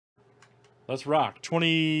Let's rock.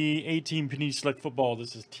 2018 Panini Select Football.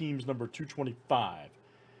 This is teams number 225.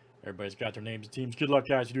 Everybody's got their names and teams. Good luck,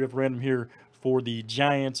 guys. You do have random here for the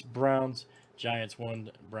Giants, Browns. Giants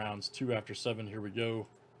 1, Browns 2 after 7. Here we go.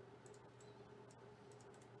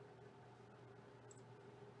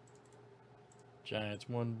 Giants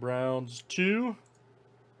 1, Browns 2.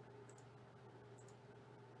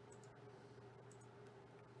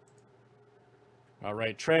 All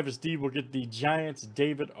right, Travis D will get the Giants.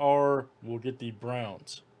 David R will get the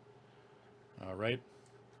Browns. All right.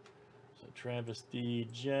 So Travis D,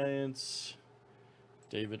 Giants.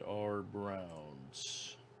 David R,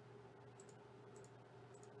 Browns.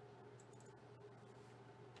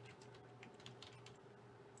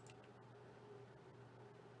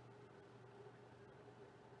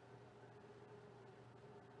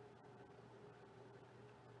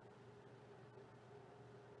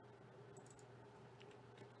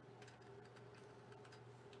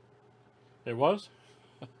 It was?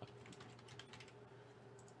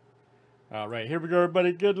 All right, here we go,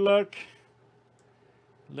 everybody. Good luck.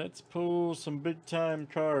 Let's pull some big-time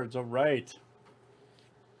cards. All right.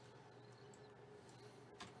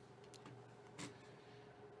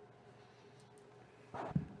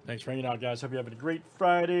 Thanks for hanging out, guys. Hope you're having a great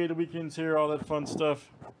Friday. The weekend's here, all that fun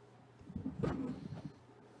stuff.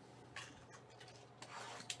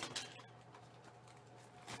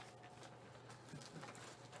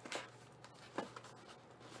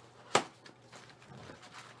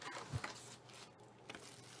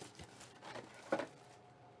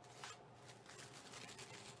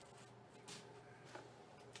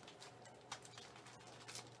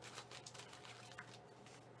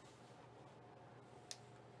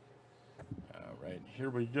 All right, here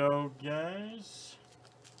we go, guys.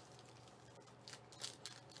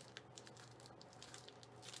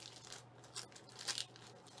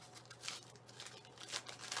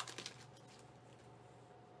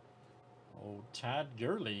 Oh, Todd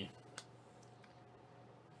Gurley.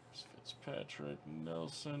 Fitzpatrick,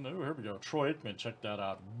 Nelson. Oh, here we go. Troy Aikman, check that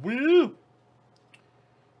out. Woo!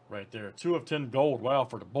 Right there. 2 of 10 gold. Wow,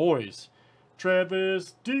 for the boys.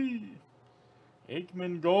 Travis D.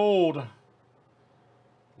 Aikman gold.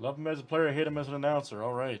 Love him as a player, hate him as an announcer.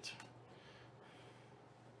 All right.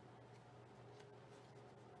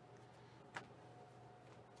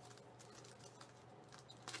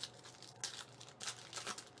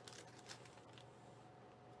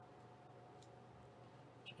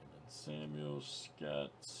 Jalen Samuel, Scott.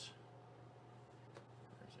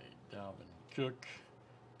 There's a Dalvin Cook.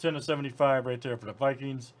 10 of 75 right there for the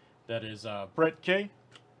Vikings. That is Brett K.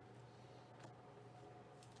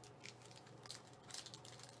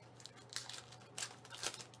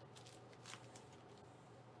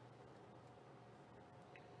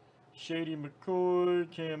 Shady McCoy,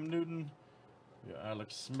 Cam Newton,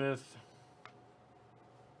 Alex Smith.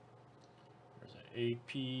 There's an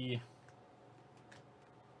AP.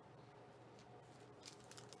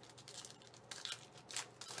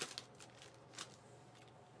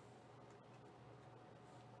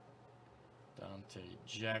 Dante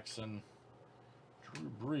Jackson.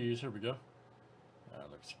 Drew Brees, here we go.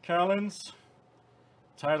 Alex Collins.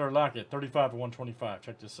 Tyler Lockett, 35 of 125.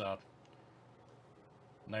 Check this out.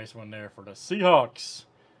 Nice one there for the Seahawks.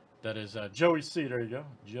 That is Joey C. There you go.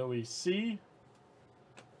 Joey C.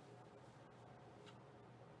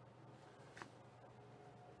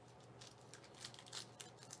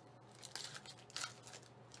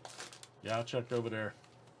 Yeah, I'll check over there.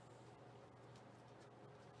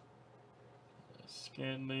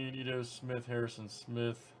 Scanley, Nito Smith, Harrison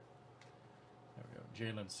Smith. There we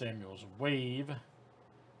go. Jalen Samuels wave.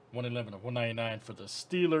 111 of 199 for the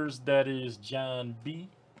Steelers. That is John B.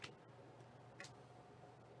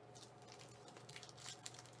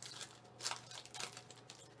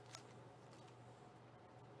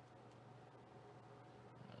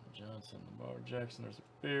 Johnson, Lamar Jackson. There's a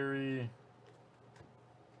Barry.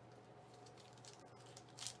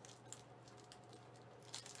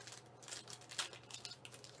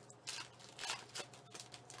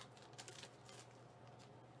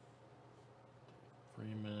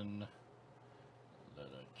 Freeman.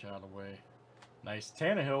 Callaway. Nice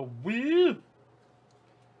Tannehill. Woo!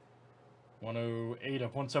 108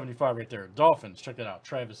 of 175 right there. Dolphins. Check that out.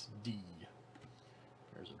 Travis D.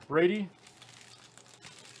 There's a Brady.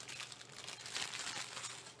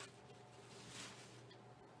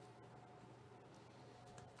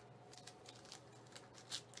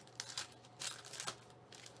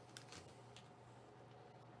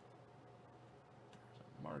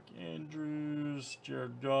 Mark Andrews,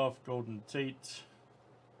 Jared Goff, Golden Tate.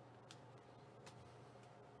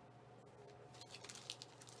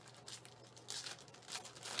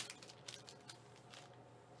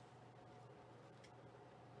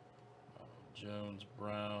 Jones,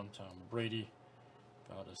 Brown, Tom Brady.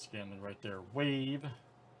 Valdez, Scanlon right there. Wave.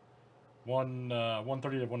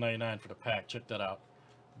 130 to 199 for the pack. Check that out.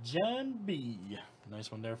 John B.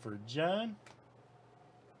 Nice one there for John.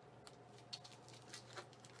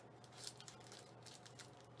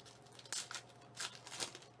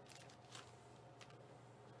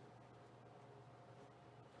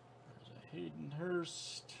 There's a Hayden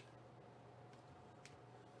Hurst.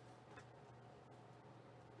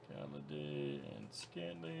 Galladay and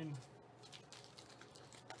Scantling.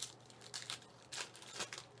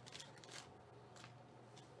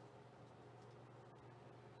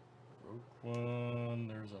 One,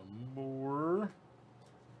 there's a Moore.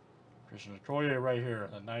 Christian Okoye right here,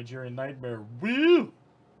 a Nigerian Nightmare. Woo!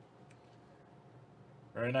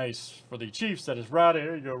 Very nice for the Chiefs. That is Roddy.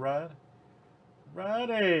 There you go, Rod.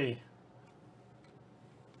 Roddy.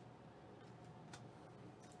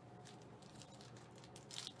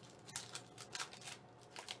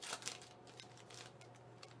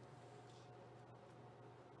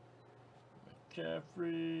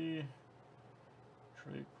 McCaffrey.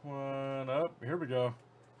 Traquan up. Here we go.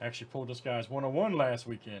 Actually pulled this guy's 101 last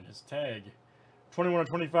weekend. His tag. 21 to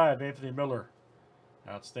 25, Anthony Miller.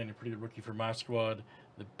 Outstanding, pretty good rookie for my squad.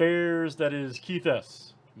 The Bears, that is Keith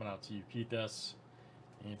S. Coming out to you, Keith S.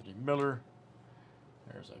 Anthony Miller.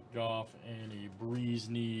 There's a Goff and a Breeze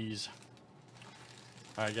knees.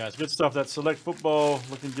 Alright guys, good stuff. That's Select Football.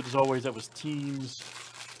 Looking good as always. That was Teams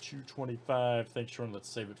 225. Thanks, Sean. Let's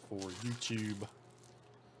save it for YouTube.